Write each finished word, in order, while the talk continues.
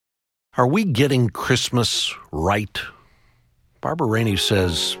Are we getting Christmas right? Barbara Rainey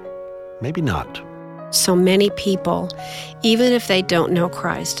says, maybe not. So many people, even if they don't know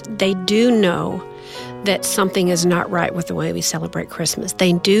Christ, they do know that something is not right with the way we celebrate Christmas.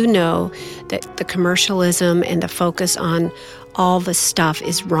 They do know that the commercialism and the focus on all the stuff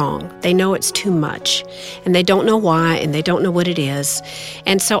is wrong. They know it's too much, and they don't know why, and they don't know what it is.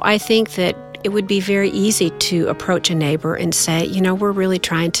 And so I think that it would be very easy to approach a neighbor and say, we're really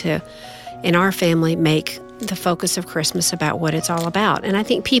trying to, in our family, make the focus of Christmas about what it's all about. And I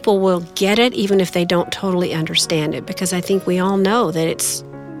think people will get it even if they don't totally understand it, because I think we all know that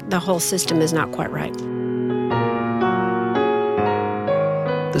the whole system is not quite right.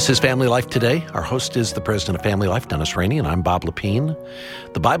 This is Family Life Today. Our host is the president of Family Life, Dennis Rainey, and I'm Bob Lepine.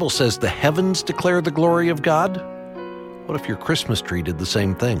 The Bible says the heavens declare the glory of God. What if your Christmas tree did the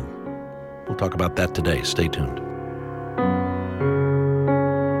same thing? We'll talk about that today. Stay tuned.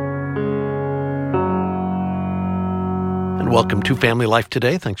 And welcome to Family Life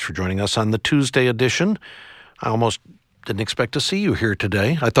Today. Thanks for joining us on the Tuesday edition. I almost didn't expect to see you here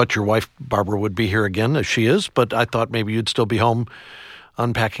today. I thought your wife, Barbara, would be here again, as she is, but I thought maybe you'd still be home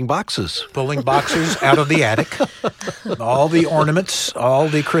unpacking boxes. Pulling boxes out of the attic. All the ornaments, all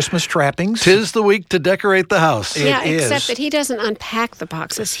the Christmas trappings. 'Tis the week to decorate the house. Yeah, It except is. that he doesn't unpack the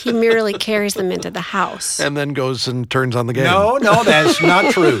boxes. He merely carries them into the house. And then goes and turns on the game. No, that's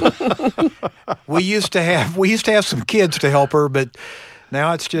not true. We used to have some kids to help her, but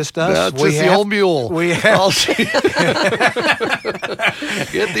now it's just us. That's just the old mule. We have.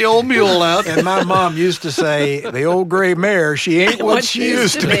 Get the old mule out. And my mom used to say, the old gray mare, she ain't what she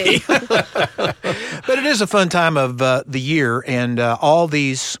used to be. But it is a fun time of the year, and all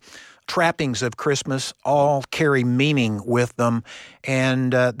these trappings of Christmas all carry meaning with them.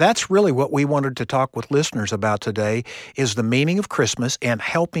 And that's really what we wanted to talk with listeners about today, is the meaning of Christmas and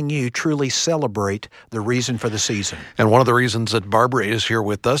helping you truly celebrate the reason for the season. And one of the reasons that Barbara is here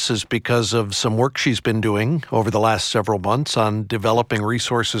with us is because of some work she's been doing over the last several months on developing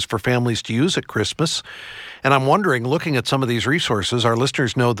resources for families to use at Christmas. And I'm wondering, looking at some of these resources, our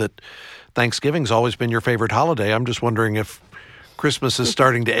listeners know that Thanksgiving's always been your favorite holiday. I'm just wondering if Christmas is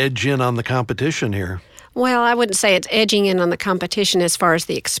starting to edge in on the competition here. Well, I wouldn't say it's edging in on the competition as far as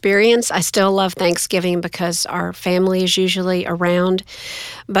the experience. I still love Thanksgiving because our family is usually around.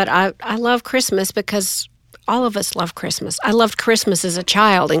 But I love Christmas because all of us love Christmas. I loved Christmas as a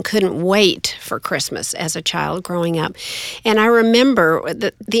child and couldn't wait for Christmas as a child growing up. And I remember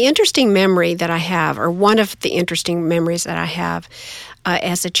the interesting memory that I have, or one of the interesting memories that I have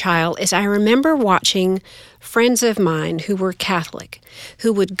as a child, is I remember watching friends of mine who were Catholic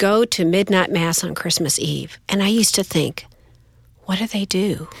who would go to midnight mass on Christmas Eve. And I used to think, what do they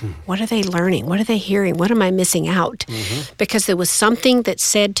do? What are they learning? What are they hearing? What am I missing out? Because there was something that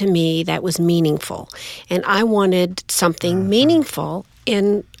said to me that was meaningful. And I wanted something meaningful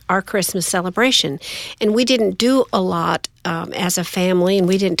in our Christmas celebration. And we didn't do a lot as a family, and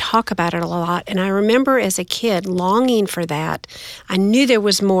we didn't talk about it a lot. And I remember as a kid longing for that. I knew there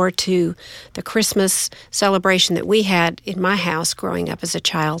was more to the Christmas celebration that we had in my house growing up as a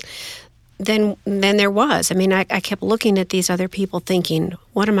child than there was. I mean, I kept looking at these other people thinking,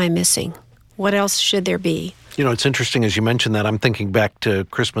 what am I missing? What else should there be? It's interesting as you mentioned that. I'm thinking back to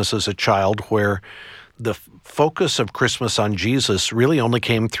Christmas as a child, where the focus of Christmas on Jesus really only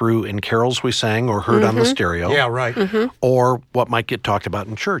came through in carols we sang or heard on the stereo. Yeah, right. Or what might get talked about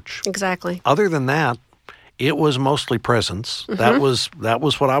in church. Exactly. Other than that, it was mostly presents. That was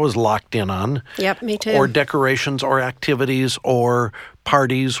what I was locked in on. Yep, me too. Or decorations or activities or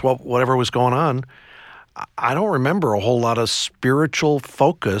parties, whatever was going on. I don't remember a whole lot of spiritual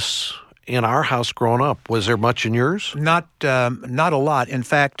focus in our house growing up. Was there much in yours? Not a lot. In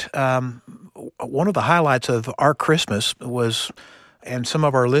fact, one of the highlights of our Christmas was, and some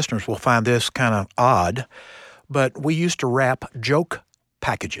of our listeners will find this kind of odd, but we used to wrap joke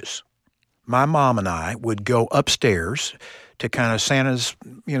packages. My mom and I would go upstairs to kind of Santa's,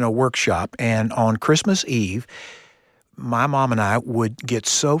 workshop, and on Christmas Eve, my mom and I would get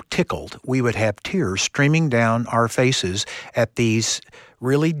so tickled, we would have tears streaming down our faces at these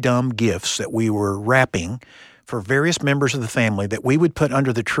really dumb gifts that we were wrapping for various members of the family that we would put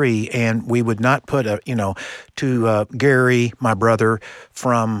under the tree, and we would not put to Gary, my brother,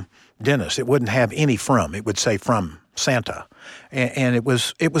 from Dennis. It wouldn't have any from. It would say from Santa, and it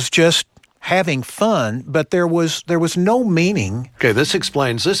was just having fun, but there was no meaning. Okay, this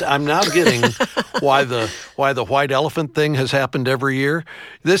explains this. I'm now getting why the why the white elephant thing has happened every year?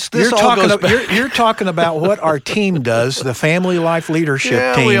 This You're all goes back. You're talking about what our team does, the Family Life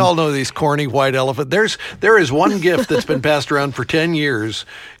Leadership Team. We all know these corny white elephant. There is one gift that's been passed around for 10 years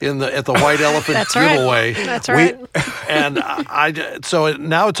at the white elephant That's giveaway. Right. That's right. And so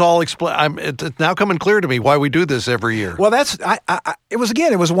now it's all it's now coming clear to me why we do this every year. Well,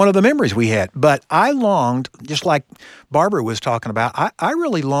 it was one of the memories we had. But I longed, just like Barbara was talking about, I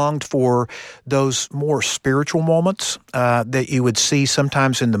really longed for those more spiritual moments that you would see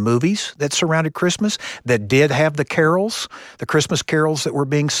sometimes in the movies that surrounded Christmas, that did have the carols, the Christmas carols that were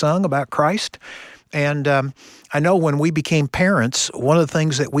being sung about Christ. And I know when we became parents, one of the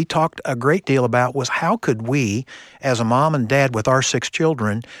things that we talked a great deal about was how could we, as a mom and dad with our 6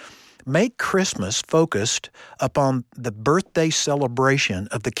 children, make Christmas focused upon the birthday celebration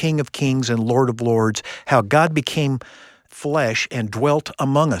of the King of Kings and Lord of Lords, how God became flesh and dwelt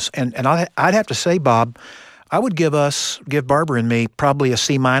among us. And I'd have to say, Bob, I would give Barbara and me probably a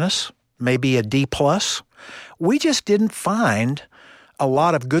C-, maybe a D+. We just didn't find a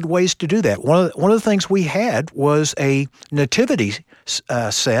lot of good ways to do that. One of the things we had was a nativity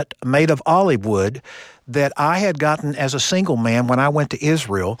set made of olive wood that I had gotten as a single man when I went to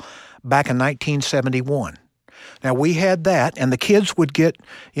Israel back in 1971. Now, we had that, and the kids would get,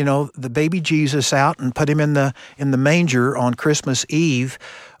 the baby Jesus out and put him in the manger on Christmas Eve,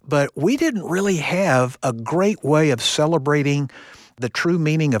 but we didn't really have a great way of celebrating the true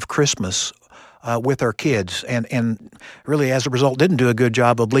meaning of Christmas with our kids, and really, as a result, didn't do a good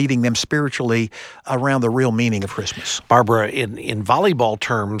job of leading them spiritually around the real meaning of Christmas. Barbara, in volleyball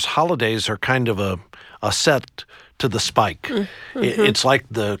terms, holidays are kind of a set to the spike. Mm-hmm. It's like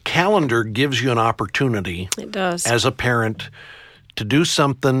the calendar gives you an opportunity. It does. As a parent to do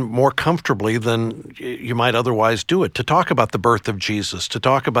something more comfortably than you might otherwise do it, to talk about the birth of Jesus, to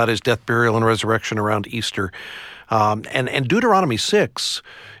talk about his death, burial, and resurrection around Easter. And Deuteronomy 6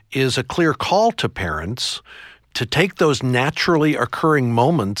 is a clear call to parents to take those naturally occurring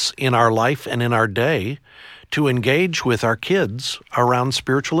moments in our life and in our day to engage with our kids around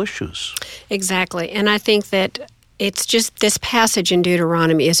spiritual issues. Exactly. And I think that it's just this passage in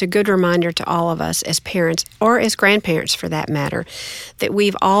Deuteronomy is a good reminder to all of us as parents, or as grandparents for that matter, that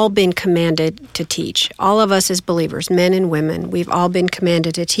we've all been commanded to teach. All of us as believers, men and women, we've all been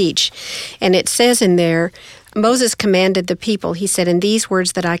commanded to teach. And it says in there, Moses commanded the people, he said, "And these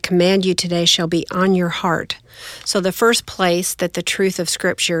words that I command you today shall be on your heart." So the first place that the truth of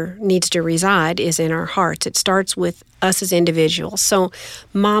Scripture needs to reside is in our hearts. It starts with us as individuals. So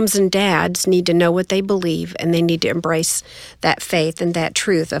moms and dads need to know what they believe, and they need to embrace that faith and that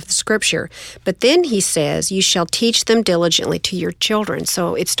truth of the Scripture. But then he says, you shall teach them diligently to your children.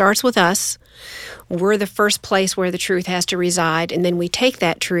 So it starts with us. We're the first place where the truth has to reside, and then we take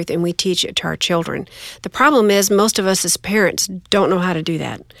that truth and we teach it to our children. The problem is most of us as parents don't know how to do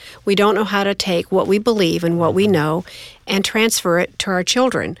that. We don't know how to take what we believe and what we know and transfer it to our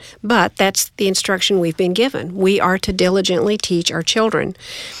children. But that's the instruction we've been given. We are to diligently teach our children.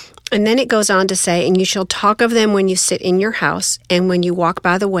 And then it goes on to say, and you shall talk of them when you sit in your house, and when you walk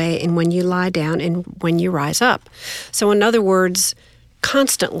by the way, and when you lie down, and when you rise up. So in other words,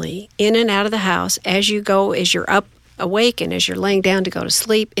 constantly in and out of the house, as you're up, awake, and as you're laying down to go to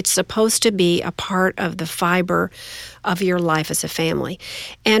sleep, it's supposed to be a part of the fiber of your life as a family.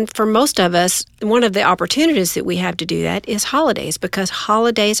 And for most of us, one of the opportunities that we have to do that is holidays, because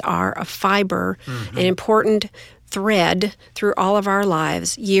holidays are a fiber, an important thread through all of our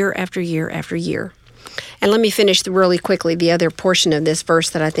lives, year after year after year. And let me finish really quickly the other portion of this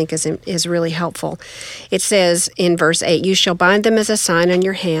verse that I think is really helpful. It says in verse 8, you shall bind them as a sign on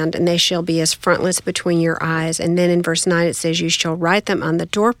your hand, and they shall be as frontlets between your eyes. And then in verse 9 it says, you shall write them on the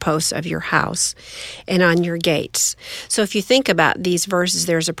doorposts of your house and on your gates. So if you think about these verses,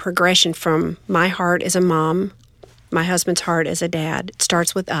 there's a progression from my heart as a mom, my husband's heart as a dad. It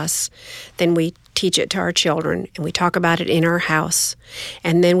starts with us. Then we teach it to our children, and we talk about it in our house,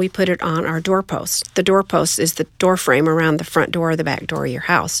 and then we put it on our doorposts. The doorpost is the door frame around the front door or the back door of your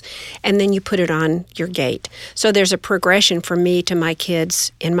house, and then you put it on your gate. So there's a progression from me to my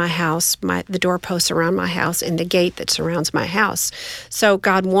kids in my house, the doorposts around my house, and the gate that surrounds my house. So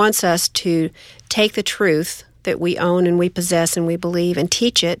God wants us to take the truth that we own and we possess and we believe and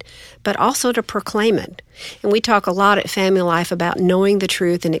teach it, but also to proclaim it. And we talk a lot at Family Life about knowing the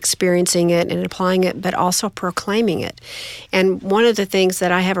truth and experiencing it and applying it, but also proclaiming it. And one of the things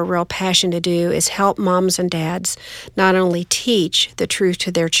that I have a real passion to do is help moms and dads not only teach the truth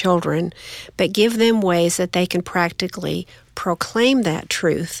to their children, but give them ways that they can practically proclaim that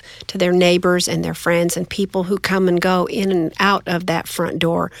truth to their neighbors and their friends and people who come and go in and out of that front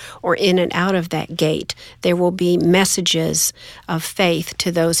door or in and out of that gate. There will be messages of faith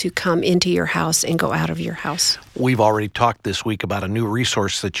to those who come into your house and go out of your house. We've already talked this week about a new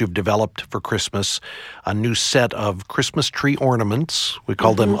resource that you've developed for Christmas, a new set of Christmas tree ornaments. We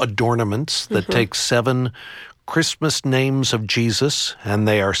call them adornaments that take 7 Christmas names of Jesus, and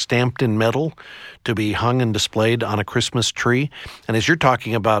they are stamped in metal to be hung and displayed on a Christmas tree. And as you're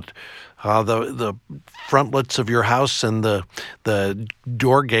talking about the frontlets of your house and the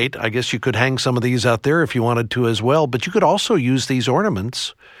door gate, I guess you could hang some of these out there if you wanted to as well. But you could also use these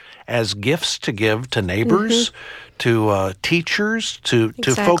ornaments as gifts to give to neighbors, to teachers, to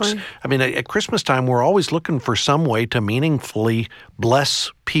folks. I mean, at Christmas time, we're always looking for some way to meaningfully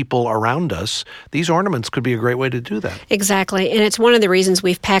bless people around us. These ornaments could be a great way to do that. Exactly. And it's one of the reasons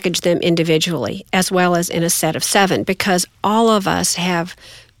we've packaged them individually as well as in a set of 7, because all of us have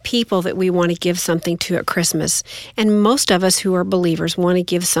people that we want to give something to at Christmas. And most of us who are believers want to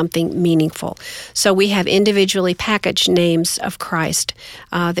give something meaningful. So we have individually packaged names of Christ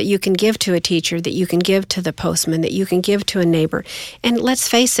that you can give to a teacher, that you can give to the postman, that you can give to a neighbor. And let's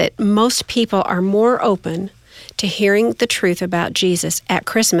face it, most people are more open to hearing the truth about Jesus at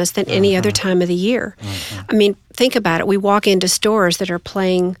Christmas than any other time of the year. I mean, think about it. We walk into stores that are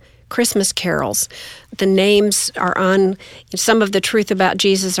playing Christmas carols. The names are on, some of the truth about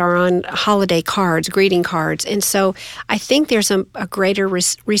Jesus are on holiday cards, greeting cards. And so I think there's a greater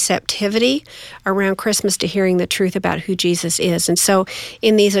receptivity around Christmas to hearing the truth about who Jesus is. And so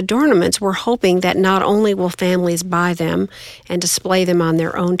in these adornments, we're hoping that not only will families buy them and display them on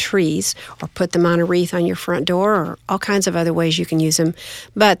their own trees or put them on a wreath on your front door or all kinds of other ways you can use them,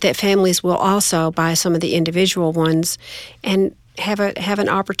 but that families will also buy some of the individual ones and have an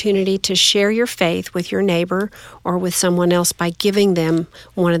opportunity to share your faith with your neighbor or with someone else by giving them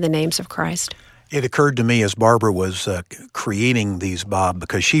one of the names of Christ. It occurred to me as Barbara was creating these, Bob,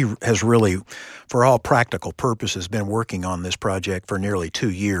 because she has really, for all practical purposes, been working on this project for nearly 2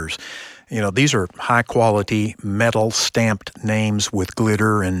 years. You know, these are high-quality metal stamped names with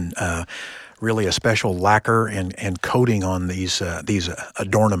glitter and really a special lacquer and coating on these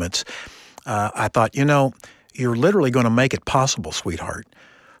adornments. I thought, you're literally going to make it possible, sweetheart,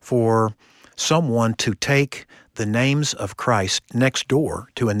 for someone to take the names of Christ next door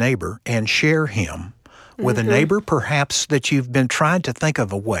to a neighbor and share him with a neighbor perhaps that you've been trying to think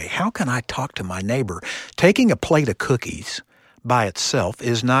of a way. How can I talk to my neighbor? Taking a plate of cookies by itself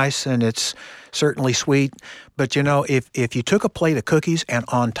is nice and it's certainly sweet. But, if you took a plate of cookies and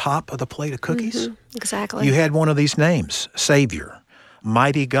on top of the plate of cookies, exactly, you had one of these names, Savior,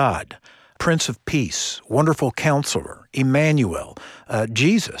 Mighty God, Prince of Peace, Wonderful Counselor, Emmanuel.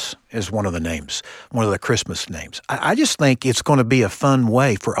 Jesus is one of the names, one of the Christmas names. I just think it's going to be a fun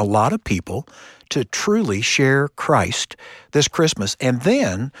way for a lot of people to truly share Christ this Christmas and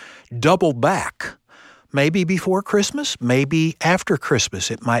then double back. Maybe before Christmas, maybe after Christmas.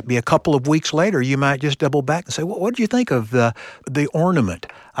 It might be a couple of weeks later. You might just double back and say, well, what did you think of the ornament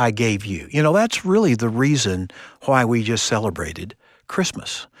I gave you? That's really the reason why we just celebrated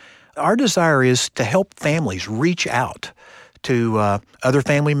Christmas. Our desire is to help families reach out to other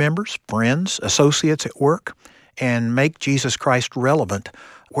family members, friends, associates at work, and make Jesus Christ relevant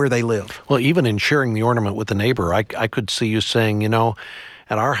where they live. Well, even in sharing the ornament with a neighbor, I could see you saying,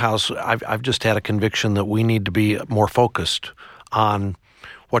 at our house, I've just had a conviction that we need to be more focused on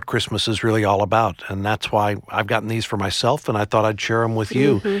what Christmas is really all about. And that's why I've gotten these for myself, and I thought I'd share them with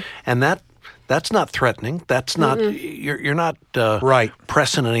you. And that's not threatening. That's not, you're not right.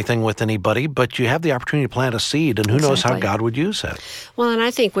 pressing anything with anybody, but you have the opportunity to plant a seed, and who knows how God would use that. Well, and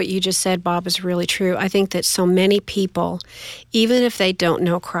I think what you just said, Bob, is really true. I think that so many people, even if they don't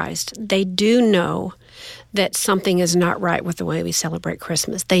know Christ, they do know that something is not right with the way we celebrate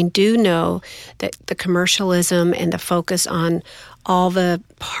Christmas. They do know that the commercialism and the focus on all the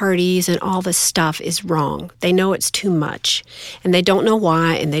parties and all the stuff is wrong. They know it's too much, and they don't know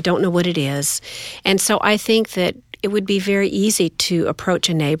why, and they don't know what it is. And so I think that it would be very easy to approach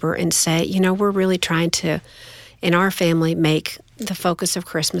a neighbor and say, we're really trying to, in our family, make the focus of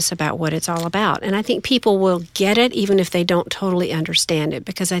Christmas about what it's all about. And I think people will get it even if they don't totally understand it,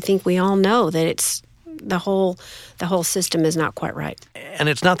 because I think we all know that it's the whole system is not quite right. And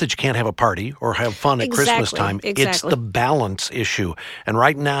it's not that you can't have a party or have fun at Christmas time. Exactly. It's the balance issue. And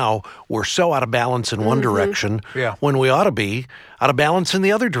right now, we're so out of balance in one direction when we ought to be out of balance in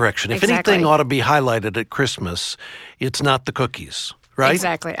the other direction. If anything ought to be highlighted at Christmas, it's not the cookies. Right?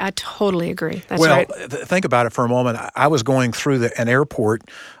 Exactly. I totally agree. That's right. Think about it for a moment. I was going through an airport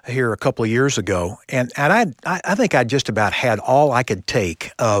here a couple of years ago, and I think I just about had all I could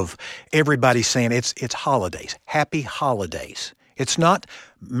take of everybody saying it's holidays, happy holidays. It's not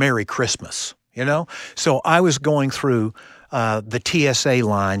Merry Christmas, you know? So I was going through the TSA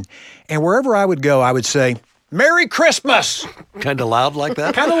line, and wherever I would go, I would say, Merry Christmas! Kind of loud like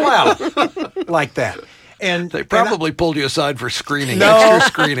that? Kind of loud like that. And they probably pulled you aside for screening, extra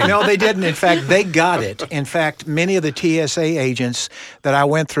screening. No, they didn't. In fact, they got it. In fact, many of the TSA agents that I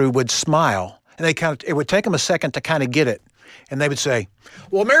went through would smile, and it would take them a second to kind of get it. And they would say,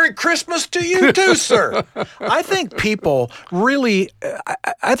 well, Merry Christmas to you too, sir. I think people really,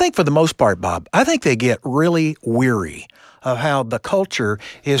 I think for the most part, Bob, I think they get really weary of how the culture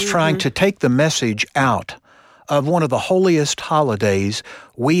is trying to take the message out of one of the holiest holidays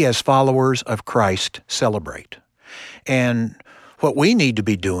we as followers of Christ celebrate. And what we need to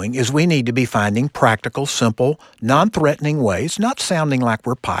be doing is we need to be finding practical, simple, non-threatening ways, not sounding like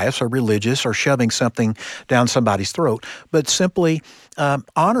we're pious or religious or shoving something down somebody's throat, but simply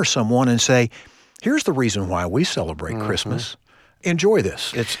honor someone and say, here's the reason why we celebrate Christmas. Enjoy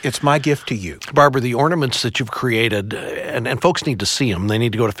this. It's my gift to you. Barbara, the ornaments that you've created, and folks need to see them. They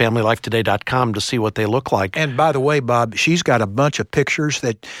need to go to FamilyLifeToday.com to see what they look like. And by the way, Bob, she's got a bunch of pictures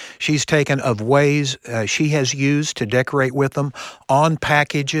that she's taken of ways she has used to decorate with them on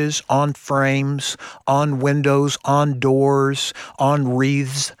packages, on frames, on windows, on doors, on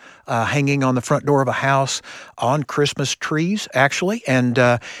wreaths. Hanging on the front door of a house, on Christmas trees, actually.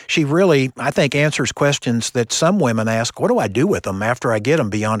 And she really, I think, answers questions that some women ask, what do I do with them after I get them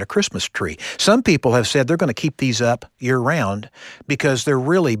beyond a Christmas tree? Some people have said they're going to keep these up year-round because they're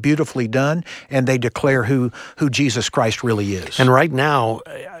really beautifully done, and they declare who Jesus Christ really is. And right now,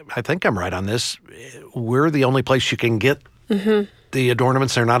 I think I'm right on this, we're the only place you can get the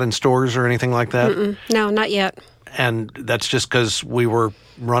ornaments. They're not in stores or anything like that? No, not yet. And that's just because we were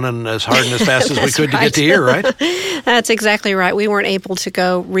running as hard and as fast as we could to get to here, right? That's exactly right. We weren't able to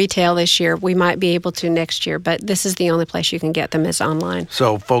go retail this year. We might be able to next year, but this is the only place you can get them is online.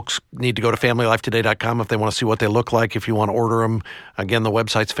 So folks need to go to FamilyLifeToday.com if they want to see what they look like. If you want to order them, again, the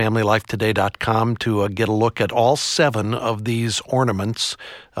website's FamilyLifeToday.com to get a look at all 7 of these ornaments,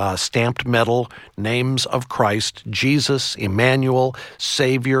 stamped metal, names of Christ, Jesus, Emmanuel,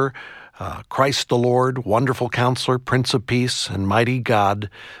 Savior, Christ the Lord, Wonderful Counselor, Prince of Peace, and Mighty God.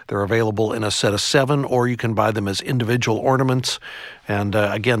 They're available in a set of 7, or you can buy them as individual ornaments. And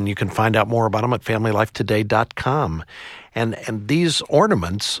again, you can find out more about them at FamilyLifeToday.com. And these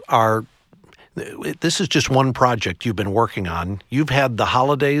ornaments are, this is just one project you've been working on. You've had the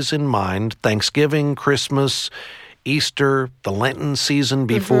holidays in mind, Thanksgiving, Christmas, Easter, the Lenten season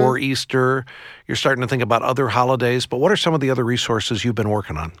before Easter. You're starting to think about other holidays, but what are some of the other resources you've been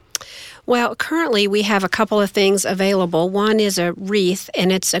working on? Well, currently we have a couple of things available. One is a wreath,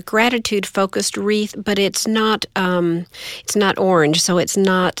 and it's a gratitude-focused wreath, but it's not orange, so it's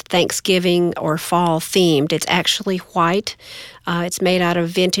not Thanksgiving or fall themed. It's actually white. It's made out of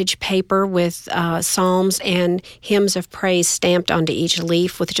vintage paper with psalms and hymns of praise stamped onto each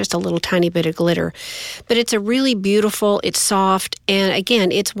leaf with just a little tiny bit of glitter. But it's a really beautiful, it's soft, and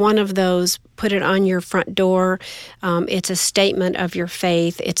again, it's one of those, put it on your front door. It's a statement of your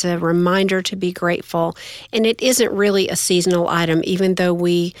faith. It's a reminder to be grateful. And it isn't really a seasonal item, even though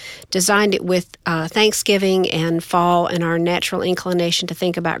we designed it with Thanksgiving and fall and our natural inclination to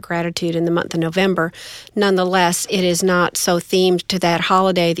think about gratitude in the month of November. Nonetheless, it is not so themed to that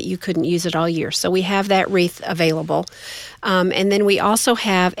holiday that you couldn't use it all year. So we have that wreath available. And then we also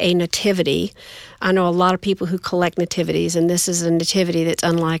have a nativity. I know a lot of people who collect nativities, and this is a nativity that's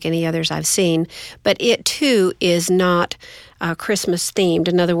unlike any others I've seen. But it, too, is not Christmas themed.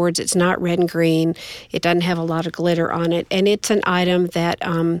 In other words, it's not red and green. It doesn't have a lot of glitter on it. And it's an item that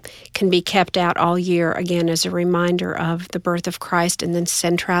can be kept out all year, again, as a reminder of the birth of Christ and the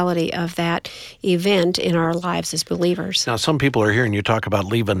centrality of that event in our lives as believers. Now, some people are hearing you talk about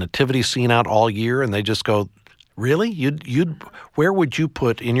leave a nativity scene out all year, and they just go, really? You'd where would you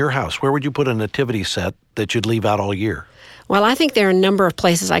put in your house? Where would you put a nativity set that you'd leave out all year? Well, I think there are a number of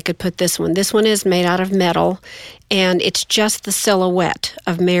places I could put this one. This one is made out of metal, and it's just the silhouette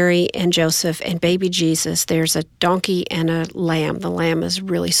of Mary and Joseph and baby Jesus. There's a donkey and a lamb. The lamb is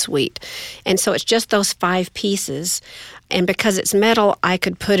really sweet. And so it's just those 5 pieces. And because it's metal, I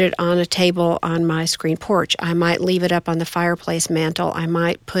could put it on a table on my screen porch. I might leave it up on the fireplace mantle. I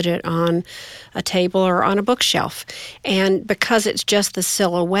might put it on a table or on a bookshelf. And because it's just the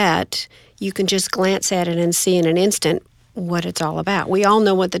silhouette, you can just glance at it and see in an instant what it's all about. We all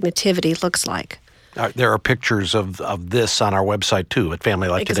know what the nativity looks like. There are pictures of this on our website, too, at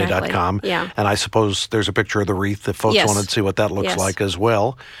familylifetoday.com. Exactly. Yeah. And I suppose there's a picture of the wreath if folks wanted to see what that looks like as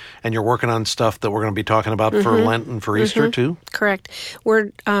well. And you're working on stuff that we're going to be talking about for Lent and for Easter, too? Correct.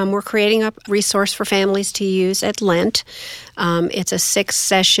 We're creating a resource for families to use at Lent. It's a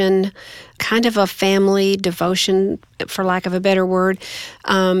 6-session kind of a family devotion, for lack of a better word,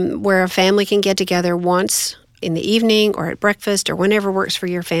 where a family can get together once in the evening or at breakfast or whenever works for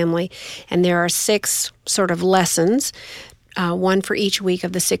your family. And there are 6 sort of lessons, one for each week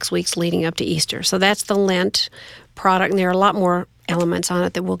of the 6 weeks leading up to Easter. So that's the Lent product, and there are a lot more elements on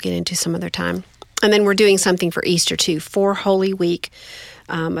it that we'll get into some other time. And then we're doing something for Easter, too, for Holy Week,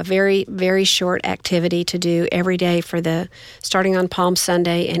 a very, very short activity to do every day starting on Palm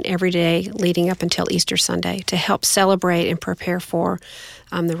Sunday and every day leading up until Easter Sunday to help celebrate and prepare for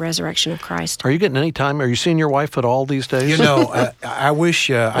the resurrection of Christ. Are you getting any time? Are you seeing your wife at all these days? You know, I wish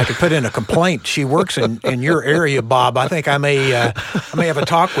I could put in a complaint. She works in your area, Bob. I think I may have a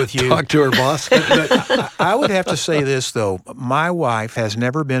talk with you. Talk to her, boss. But I would have to say this, though. My wife has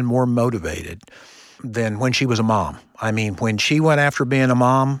never been more motivated than when she was a mom. I mean, when she went after being a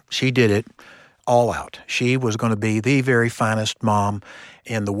mom, she did it all out. She was going to be the very finest mom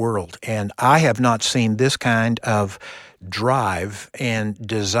in the world. And I have not seen this kind of drive and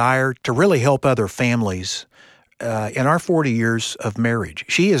desire to really help other families in our 40 years of marriage.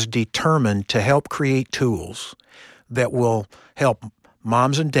 She is determined to help create tools that will help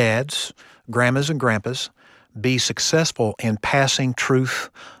moms and dads, grandmas and grandpas, be successful in passing truth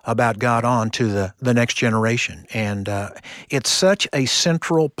about God on to the next generation. And it's such a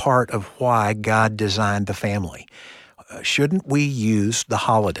central part of why God designed the family. Shouldn't we use the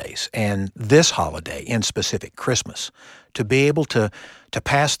holidays, and this holiday in specific, Christmas, to be able to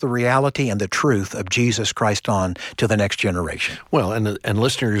pass the reality and the truth of Jesus Christ on to the next generation? Well, and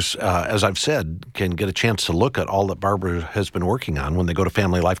listeners, as I've said, can get a chance to look at all that Barbara has been working on when they go to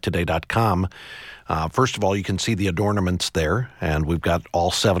familylifetoday.com. First of all, you can see the adornments there, and we've got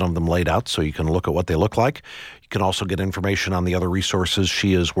all 7 of them laid out so you can look at what they look like. You can also get information on the other resources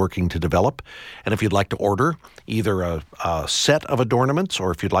she is working to develop. And if you'd like to order either a set of adornments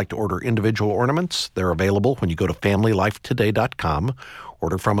or if you'd like to order individual ornaments, they're available when you go to familylifetoday.com.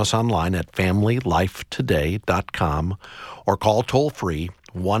 Order from us online at familylifetoday.com or call toll-free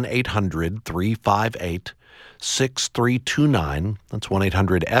 1-800-358-6329. That's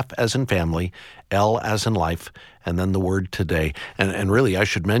 1-800-F as in family, L as in life, and then the word today. And really, I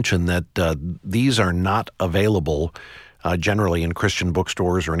should mention that these are not available generally in Christian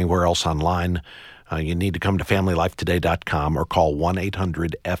bookstores or anywhere else online. You need to come to familylifetoday.com or call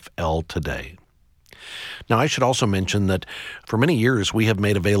 1-800-FL-TODAY. Now, I should also mention that for many years we have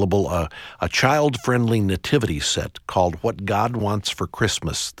made available a child-friendly nativity set called What God Wants for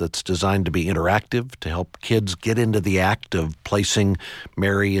Christmas that's designed to be interactive, to help kids get into the act of placing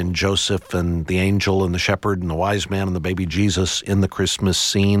Mary and Joseph and the angel and the shepherd and the wise man and the baby Jesus in the Christmas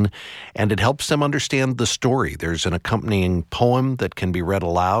scene, and it helps them understand the story. There's an accompanying poem that can be read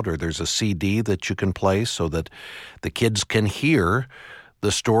aloud, or there's a CD that you can play so that the kids can hear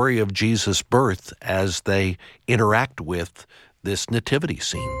the story of Jesus' birth as they interact with this nativity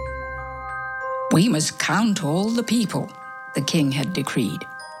scene. We must count all the people, the king had decreed.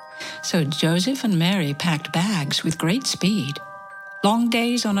 So Joseph and Mary packed bags with great speed. Long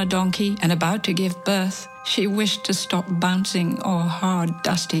days on a donkey and about to give birth, she wished to stop bouncing o'er hard,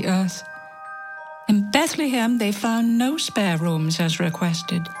 dusty earth. In Bethlehem they found no spare rooms as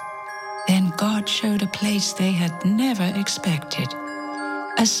requested. Then God showed a place they had never expected.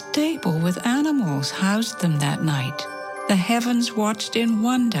 A stable with animals housed them that night. The heavens watched in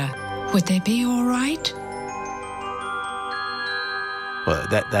wonder. Would they be all right? Well,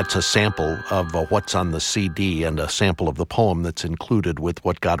 that's a sample of what's on the CD and a sample of the poem that's included with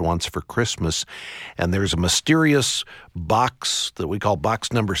What God Wants for Christmas. And there's a mysterious box that we call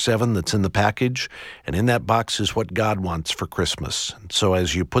box number 7 that's in the package. And in that box is what God wants for Christmas. And so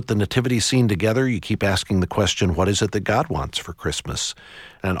as you put the nativity scene together, you keep asking the question, what is it that God wants for Christmas?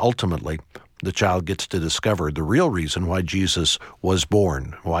 And ultimately, the child gets to discover the real reason why Jesus was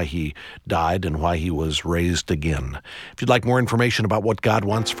born, why he died, and why he was raised again. If you'd like more information about what God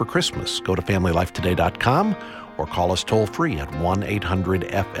wants for Christmas, go to FamilyLifeToday.com or call us toll-free at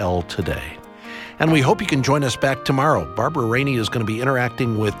 1-800-FL-TODAY. And we hope you can join us back tomorrow. Barbara Rainey is going to be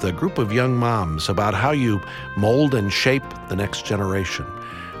interacting with a group of young moms about how you mold and shape the next generation.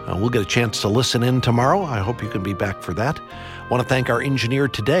 We'll get a chance to listen in tomorrow. I hope you can be back for that. I want to thank our engineer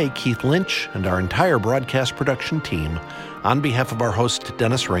today, Keith Lynch, and our entire broadcast production team. On behalf of our host,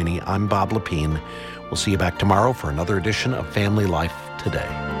 Dennis Rainey, I'm Bob Lepine. We'll see you back tomorrow for another edition of Family Life Today.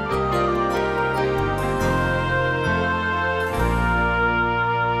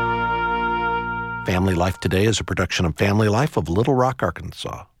 Family Life Today is a production of Family Life of Little Rock,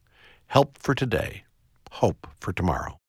 Arkansas. Help for today, hope for tomorrow.